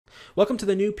Welcome to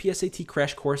the new PSAT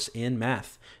crash course in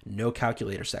math, no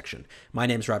calculator section. My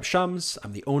name is Rob Shums,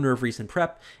 I'm the owner of Reason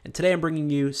Prep, and today I'm bringing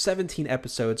you 17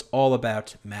 episodes all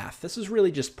about math. This is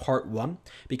really just part one,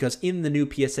 because in the new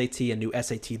PSAT and new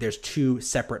SAT, there's two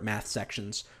separate math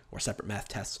sections, or separate math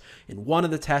tests. In one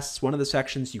of the tests, one of the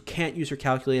sections, you can't use your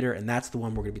calculator, and that's the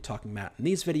one we're going to be talking about in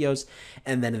these videos.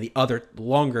 And then in the other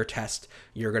longer test,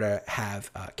 you're going to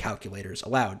have calculators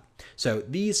allowed. So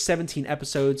these 17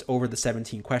 episodes over the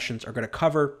 17 questions are going to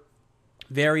cover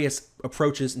various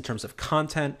approaches in terms of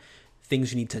content,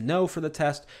 things you need to know for the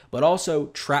test, but also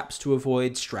traps to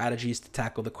avoid, strategies to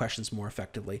tackle the questions more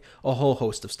effectively, a whole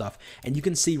host of stuff. And you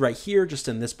can see right here, just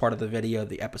in this part of the video,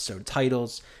 the episode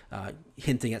titles,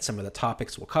 hinting at some of the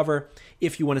topics we'll cover.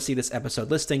 If you want to see this episode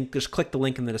listing, just click the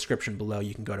link in the description below.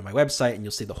 You can go to my website and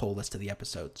you'll see the whole list of the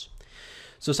episodes.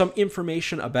 So some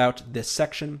information about this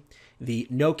section. The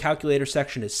no calculator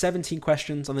section is 17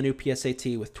 questions on the new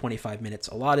PSAT with 25 minutes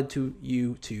allotted to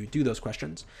you to do those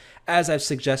questions. As I've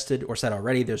suggested or said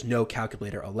already, there's no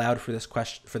calculator allowed for this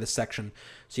section.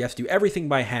 So you have to do everything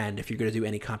by hand if you're going to do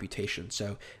any computation.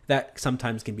 So that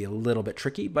sometimes can be a little bit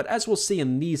tricky, but as we'll see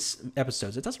in these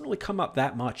episodes, it doesn't really come up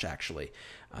that much actually.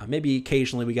 Maybe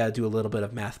occasionally we got to do a little bit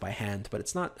of math by hand, but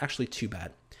it's not actually too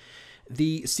bad.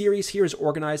 The series here is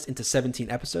organized into 17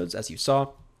 episodes, as you saw.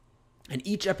 And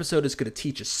each episode is going to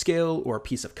teach a skill or a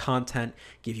piece of content,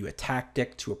 give you a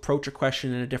tactic to approach a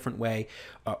question in a different way,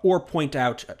 or point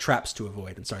out traps to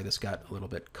avoid. And sorry, this got a little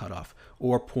bit cut off.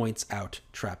 Or points out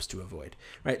traps to avoid,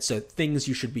 right? So things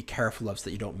you should be careful of so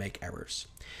that you don't make errors.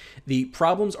 The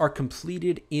problems are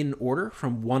completed in order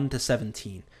from 1 to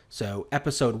 17. So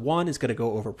episode 1 is going to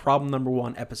go over problem number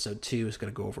 1. Episode 2 is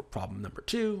going to go over problem number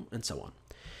 2, and so on.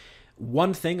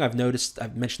 One thing I've noticed,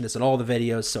 I've mentioned this in all the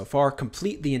videos so far,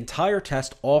 complete the entire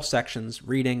test, all sections,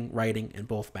 reading, writing, and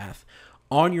both math,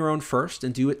 on your own first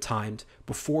and do it timed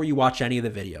before you watch any of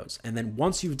the videos. And then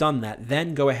once you've done that,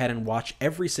 then go ahead and watch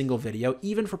every single video,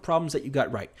 even for problems that you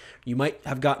got right. You might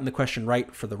have gotten the question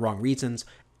right for the wrong reasons,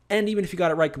 and even if you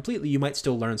got it right completely, you might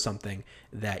still learn something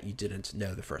that you didn't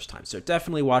know the first time. So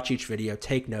definitely watch each video,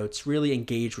 take notes, really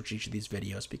engage with each of these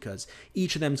videos because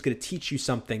each of them is going to teach you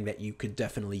something that you could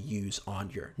definitely use on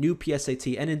your new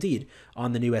PSAT and indeed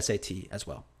on the new SAT as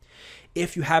well.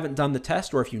 If you haven't done the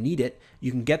test or if you need it,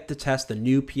 you can get the test, the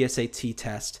new PSAT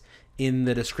test, in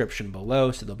the description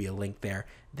below. So there'll be a link there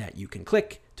that you can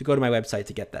click to go to my website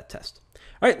to get that test.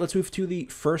 All right, let's move to the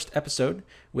first episode,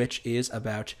 which is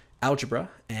about algebra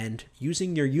and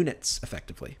using your units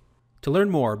effectively. To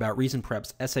learn more about Reason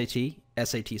Prep's SAT,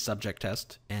 SAT subject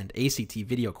test, and ACT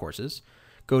video courses,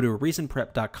 go to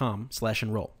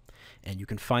reasonprep.com/enroll, and you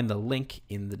can find the link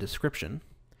in the description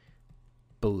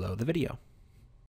below the video.